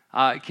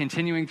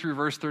 Continuing through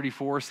verse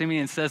 34,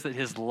 Simeon says that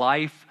his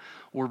life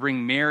will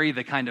bring Mary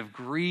the kind of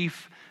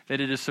grief that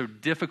it is so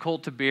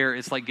difficult to bear.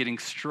 It's like getting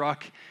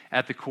struck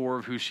at the core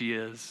of who she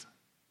is.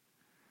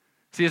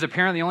 See, as a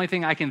parent, the only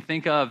thing I can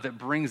think of that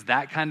brings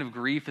that kind of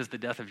grief is the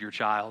death of your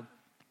child.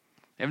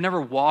 I've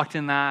never walked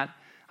in that.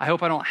 I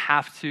hope I don't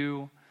have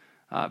to.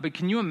 But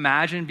can you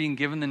imagine being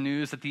given the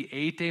news that the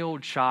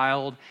 8-day-old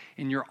child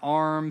in your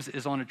arms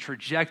is on a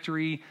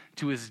trajectory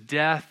to his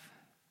death?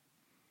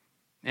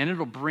 And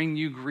it'll bring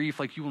you grief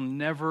like you will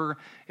never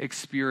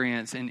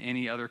experience in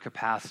any other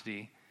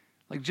capacity.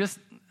 Like just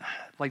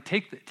like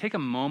take a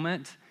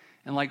moment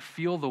and like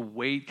feel the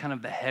weight, kind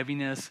of the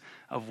heaviness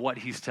of what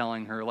he's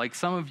telling her. Like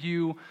some of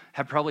you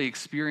have probably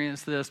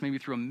experienced this, maybe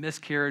through a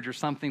miscarriage or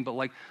something, but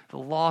like the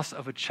loss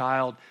of a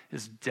child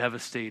is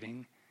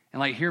devastating. And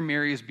like here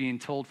Mary is being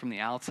told from the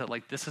outset,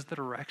 like this is the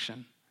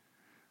direction.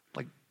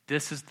 Like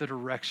this is the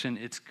direction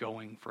it's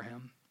going for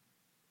him.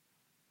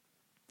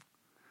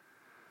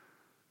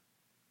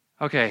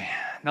 Okay,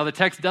 now the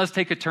text does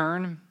take a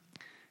turn,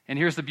 and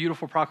here's the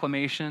beautiful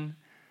proclamation.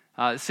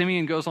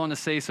 Simeon goes on to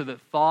say, so that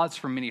thoughts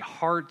from many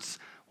hearts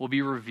will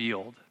be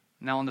revealed.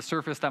 Now, on the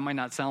surface, that might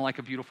not sound like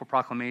a beautiful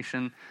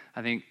proclamation.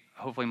 I think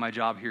hopefully my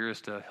job here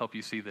is to help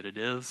you see that it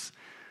is.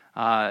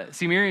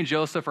 See, Mary and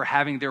Joseph are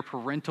having their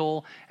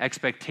parental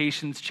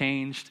expectations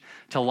changed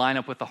to line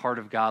up with the heart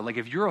of God. Like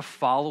if you're a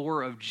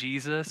follower of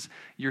Jesus,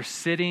 you're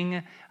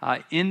sitting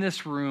in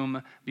this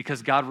room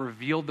because God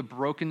revealed the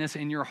brokenness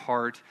in your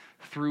heart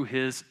through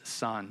his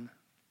son.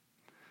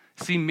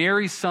 See,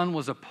 Mary's son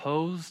was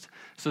opposed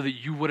so that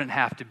you wouldn't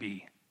have to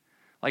be.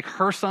 Like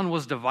her son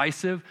was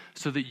divisive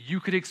so that you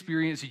could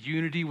experience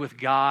unity with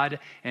God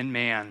and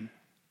man.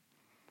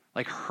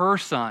 Like her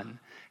son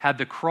had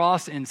the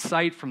cross in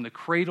sight from the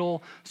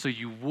cradle so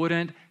you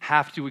wouldn't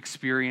have to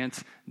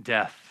experience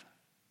death.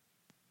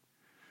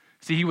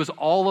 See, he was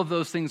all of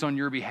those things on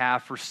your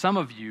behalf. For some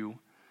of you,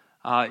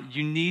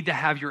 you need to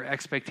have your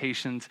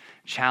expectations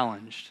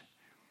challenged.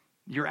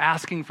 You're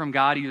asking from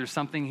God either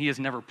something he has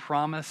never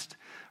promised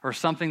or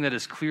something that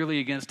is clearly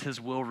against his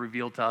will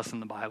revealed to us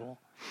in the Bible.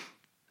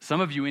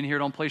 Some of you in here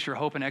don't place your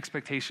hope and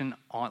expectation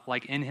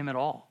in him at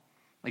all.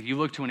 Like you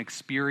look to an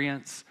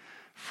experience,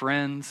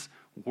 friends,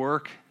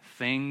 work,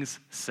 things,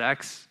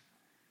 sex.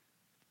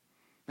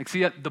 Like,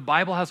 see, the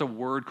Bible has a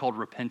word called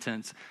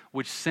repentance,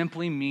 which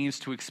simply means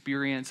to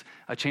experience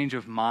a change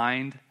of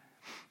mind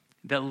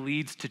that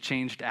leads to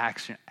changed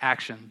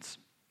actions.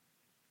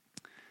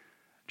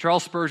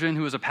 Charles Spurgeon,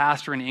 who was a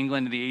pastor in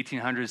England in the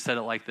 1800s, said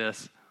it like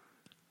this.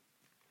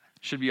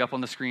 Should be up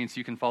on the screen so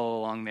you can follow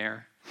along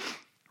there.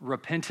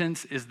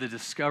 Repentance is the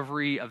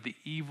discovery of the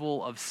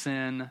evil of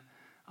sin,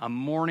 a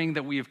mourning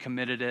that we have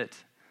committed it,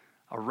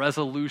 a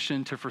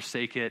resolution to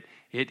forsake it.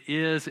 It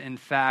is, in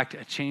fact,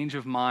 a change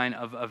of mind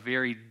of a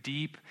very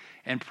deep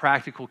and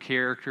practical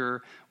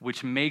character,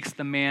 which makes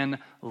the man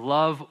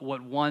love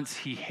what once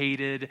he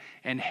hated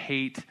and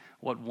hate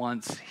what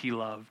once he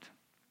loved.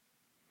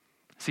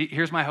 See,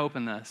 here's my hope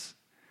in this.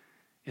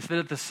 It's that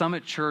at the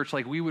Summit Church,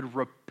 like we would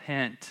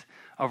repent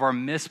of our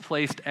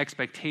misplaced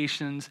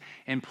expectations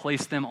and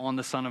place them on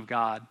the Son of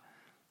God.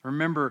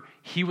 Remember,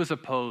 he was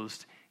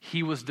opposed.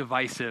 He was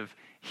divisive.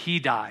 He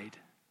died.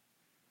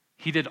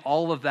 He did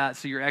all of that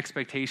so your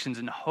expectations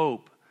and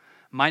hope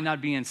might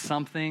not be in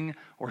something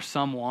or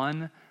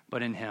someone,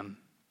 but in him.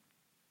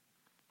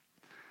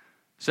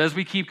 So as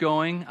we keep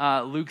going,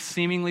 Luke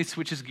seemingly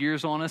switches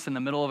gears on us in the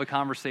middle of a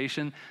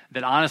conversation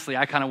that honestly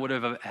I kind of would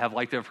have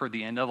liked to have heard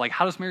the end of. Like,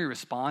 how does Mary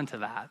respond to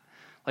that?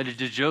 Like,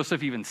 did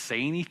Joseph even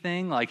say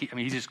anything? Like, I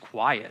mean, he's just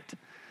quiet.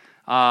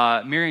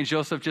 Mary and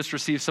Joseph just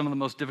received some of the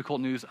most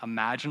difficult news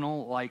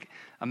imaginable. Like,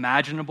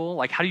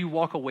 how do you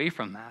walk away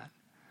from that?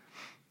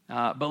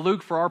 But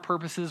Luke, for our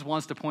purposes,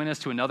 wants to point us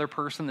to another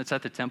person that's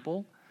at the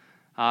temple.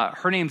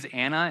 Her name's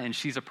Anna, and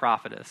she's a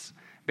prophetess.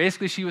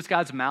 Basically, she was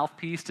God's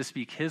mouthpiece to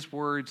speak his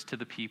words to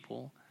the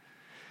people.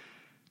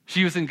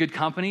 She was in good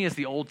company, as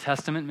the Old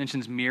Testament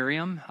mentions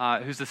Miriam,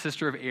 who's the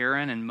sister of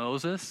Aaron and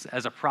Moses,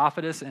 as a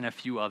prophetess and a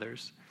few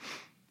others.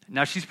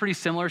 Now, she's pretty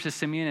similar to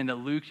Simeon in that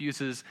Luke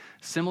uses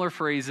similar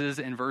phrases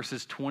in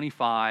verses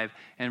 25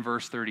 and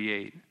verse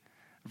 38.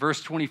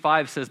 Verse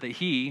 25 says that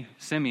he,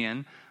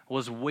 Simeon,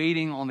 was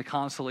waiting on the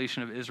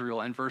consolation of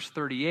Israel. And verse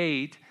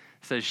 38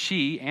 says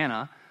she,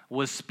 Anna,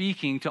 was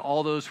speaking to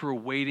all those who were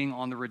waiting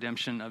on the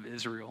redemption of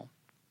Israel.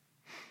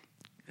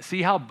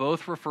 See how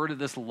both refer to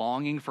this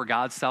longing for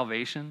God's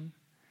salvation?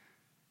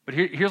 But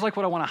here's like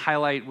what I want to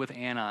highlight with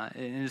Anna.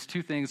 And it's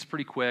two things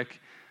pretty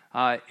quick.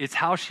 It's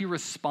how she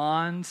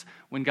responds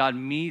when God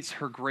meets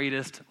her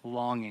greatest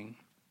longing.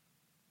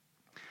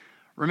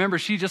 Remember,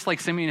 she, just like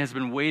Simeon, has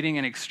been waiting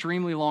an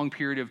extremely long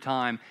period of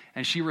time,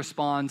 and she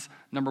responds,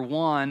 number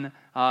one,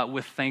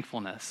 with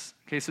thankfulness.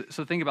 Okay,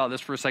 so think about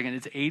this for a second.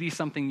 It's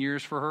 80-something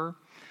years for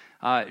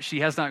her. She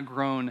has not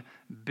grown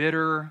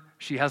bitter.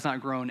 She has not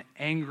grown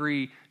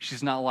angry.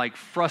 She's not like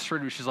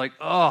frustrated. She's like,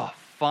 oh,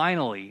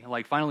 finally.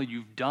 Like, finally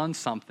you've done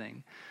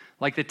something.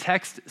 Like, the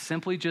text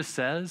simply just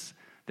says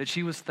that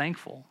she was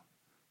thankful.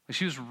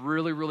 She was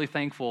really, really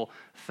thankful.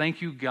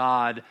 Thank you,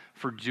 God,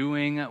 for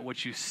doing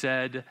what you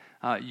said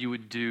you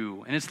would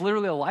do. And it's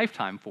literally a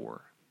lifetime for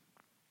her.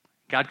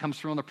 God comes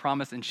through on the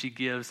promise, and she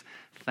gives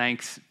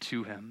thanks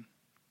to him.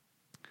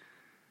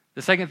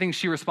 The second thing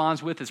she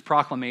responds with is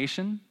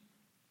proclamation.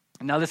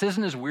 Now, this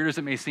isn't as weird as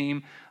it may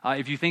seem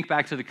if you think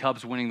back to the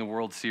Cubs winning the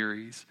World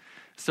Series.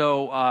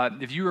 So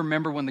if you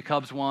remember when the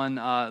Cubs won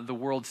the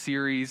World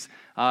Series,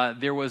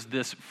 there was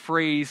this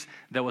phrase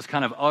that was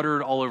kind of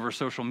uttered all over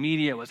social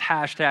media. It was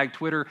hashtag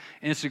Twitter,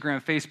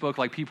 Instagram, Facebook,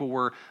 like people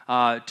were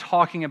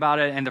talking about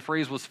it, and the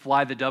phrase was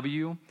 "Fly the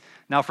W."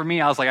 Now, for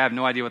me, I was like, I have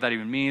no idea what that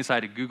even means, so I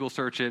had to Google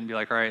search it and be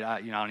like, all right,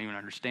 I don't even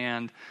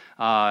understand.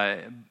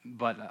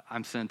 But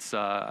I've since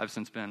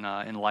been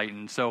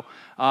enlightened. So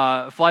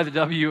 "Fly the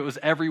W," it was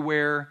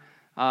everywhere.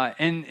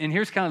 And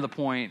here's kind of the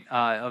point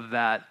of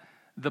that.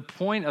 The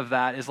point of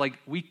that is, like,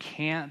 we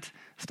can't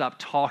stop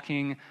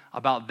talking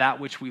about that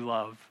which we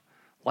love,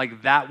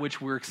 like that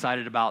which we're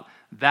excited about,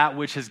 that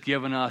which has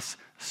given us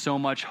so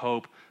much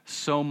hope,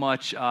 so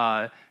much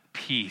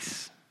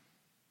peace.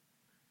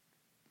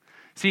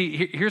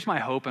 See, here's my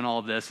hope in all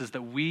of this, is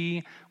that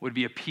we would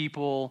be a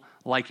people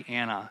like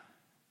Anna.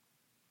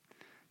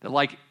 That,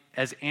 like,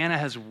 as Anna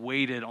has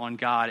waited on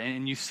God,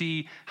 and you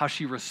see how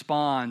she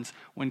responds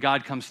when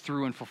God comes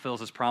through and fulfills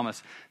his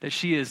promise, that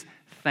she is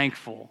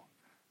thankful.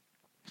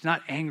 She's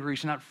not angry,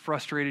 she's not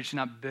frustrated, she's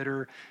not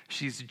bitter,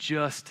 she's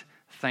just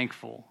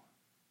thankful.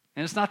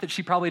 And it's not that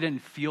she probably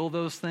didn't feel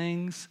those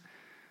things,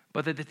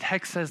 but that the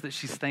text says that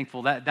she's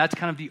thankful. That's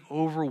kind of the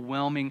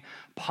overwhelming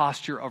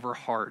posture of her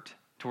heart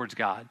towards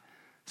God.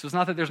 So it's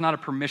not that there's not a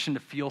permission to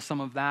feel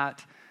some of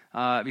that,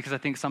 because I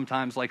think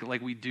sometimes like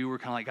we do, we're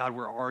kind of like, God,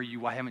 where are you?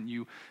 Why haven't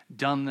you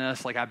done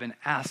this? Like I've been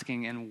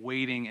asking and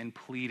waiting and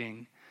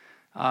pleading.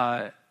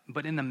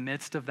 But in the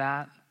midst of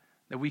that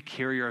we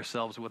carry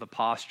ourselves with a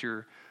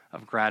posture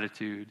of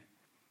gratitude.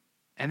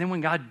 And then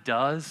when God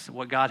does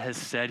what God has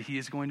said he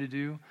is going to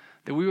do,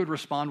 that we would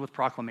respond with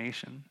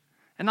proclamation.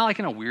 And not like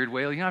in a weird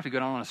way. Like you don't have to go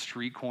down on a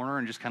street corner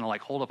and just kind of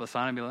like hold up a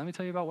sign and be like, let me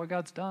tell you about what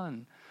God's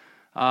done.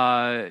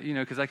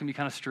 Because that can be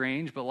kind of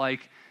strange. But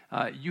like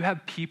you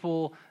have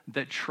people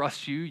that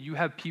trust you. You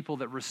have people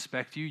that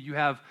respect you. You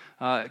have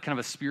kind of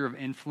a sphere of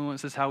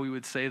influence is how we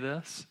would say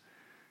this.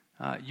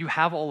 You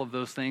have all of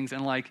those things,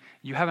 and like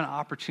you have an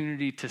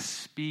opportunity to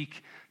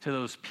speak to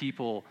those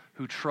people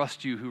who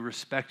trust you, who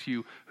respect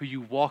you, who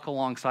you walk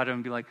alongside of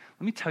and be like,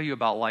 let me tell you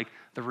about like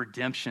the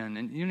redemption.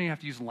 And you don't even have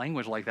to use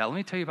language like that. Let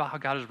me tell you about how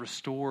God has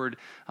restored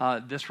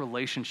this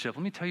relationship.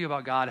 Let me tell you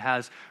about God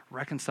has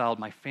reconciled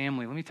my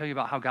family. Let me tell you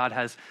about how God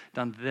has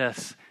done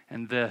this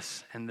and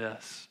this and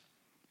this.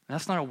 And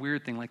that's not a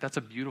weird thing. Like that's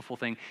a beautiful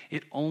thing.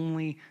 It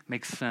only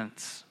makes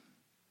sense.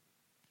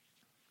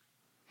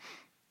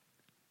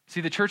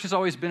 See, the church has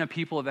always been a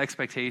people of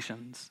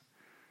expectations.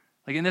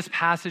 Like in this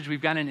passage,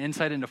 we've gotten an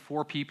insight into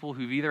 4 people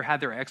who've either had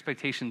their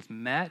expectations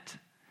met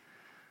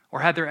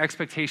or had their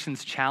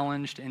expectations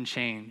challenged and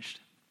changed.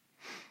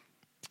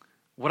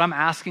 What I'm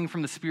asking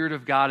from the Spirit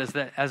of God is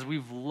that as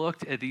we've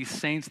looked at these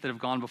saints that have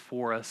gone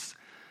before us,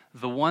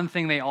 the one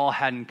thing they all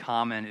had in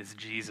common is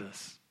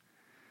Jesus.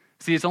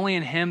 See, it's only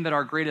in him that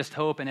our greatest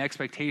hope and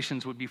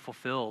expectations would be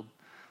fulfilled.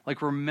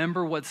 Like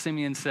remember what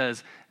Simeon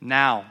says,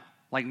 now.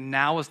 Like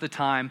now is the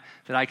time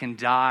that I can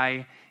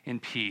die in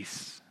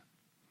peace.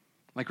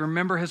 Like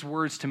remember his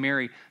words to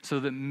Mary, so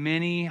that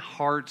many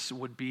hearts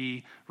would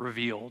be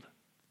revealed.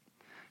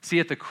 See,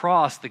 at the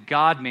cross, the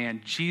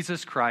God-man,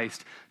 Jesus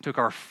Christ, took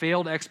our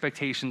failed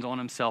expectations on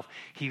himself.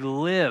 He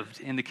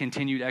lived in the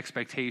continued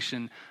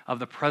expectation of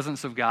the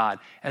presence of God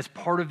as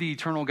part of the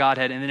eternal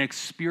Godhead, and then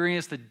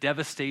experienced the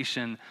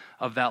devastation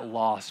of that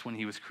loss when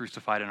he was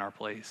crucified in our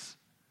place.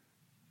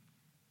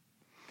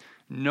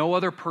 No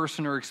other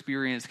person or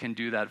experience can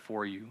do that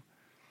for you.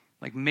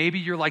 Like maybe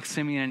you're like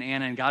Simeon and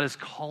Anna, and God is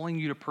calling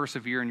you to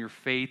persevere in your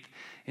faith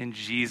in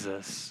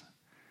Jesus.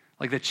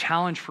 Like the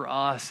challenge for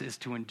us is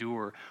to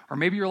endure. Or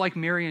maybe you're like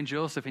Mary and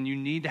Joseph, and you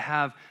need to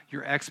have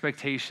your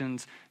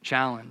expectations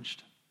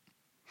challenged.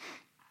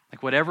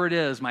 Like whatever it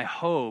is, my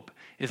hope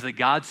is that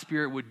God's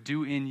Spirit would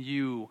do in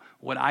you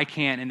what I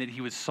can, and that he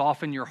would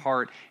soften your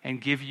heart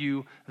and give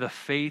you the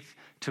faith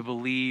to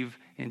believe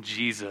in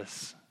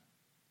Jesus.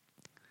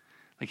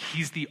 Like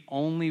he's the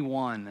only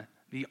one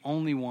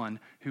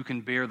who can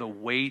bear the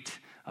weight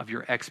of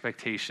your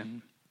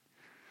expectation.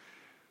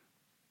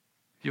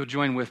 If you'll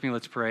join with me,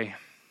 let's pray.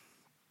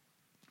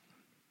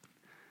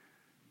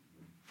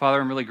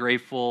 Father, I'm really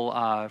grateful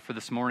for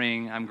this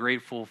morning. I'm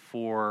grateful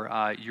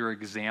for your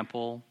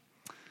example,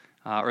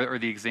 or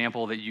the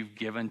example that you've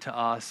given to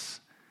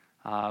us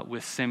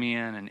with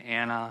Simeon and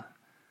Anna,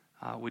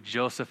 with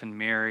Joseph and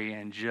Mary,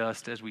 and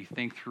just as we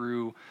think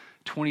through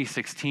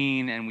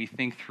 2016 and we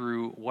think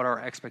through what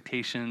our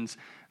expectations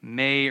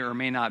may or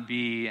may not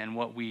be and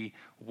what we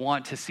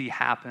want to see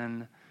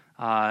happen,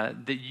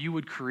 that you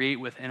would create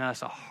within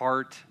us a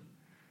heart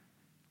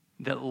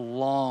that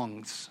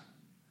longs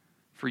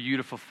for you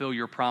to fulfill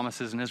your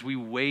promises. And as we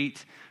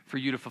wait for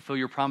you to fulfill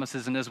your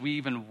promises, and as we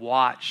even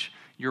watch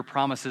your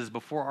promises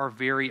before our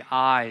very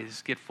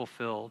eyes get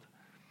fulfilled,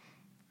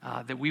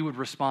 that we would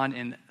respond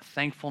in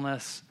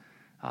thankfulness,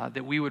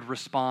 that we would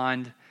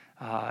respond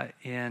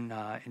in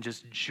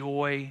just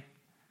joy,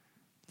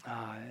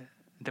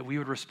 that we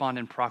would respond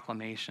in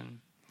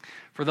proclamation.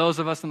 For those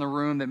of us in the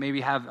room that maybe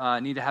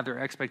need to have their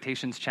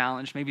expectations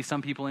challenged, maybe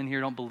some people in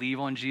here don't believe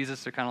on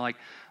Jesus. They're kind of like,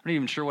 I'm not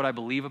even sure what I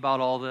believe about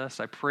all this.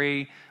 I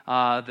pray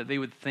that they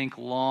would think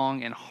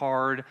long and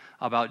hard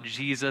about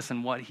Jesus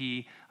and what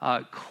he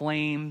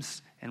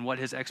claims and what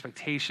his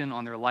expectation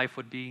on their life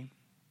would be.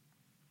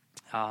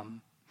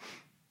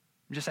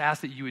 Just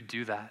ask that you would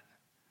do that,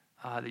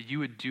 that you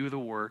would do the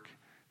work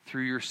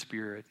through your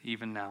Spirit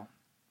even now.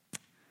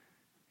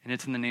 And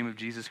it's in the name of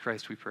Jesus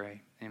Christ we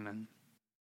pray. Amen.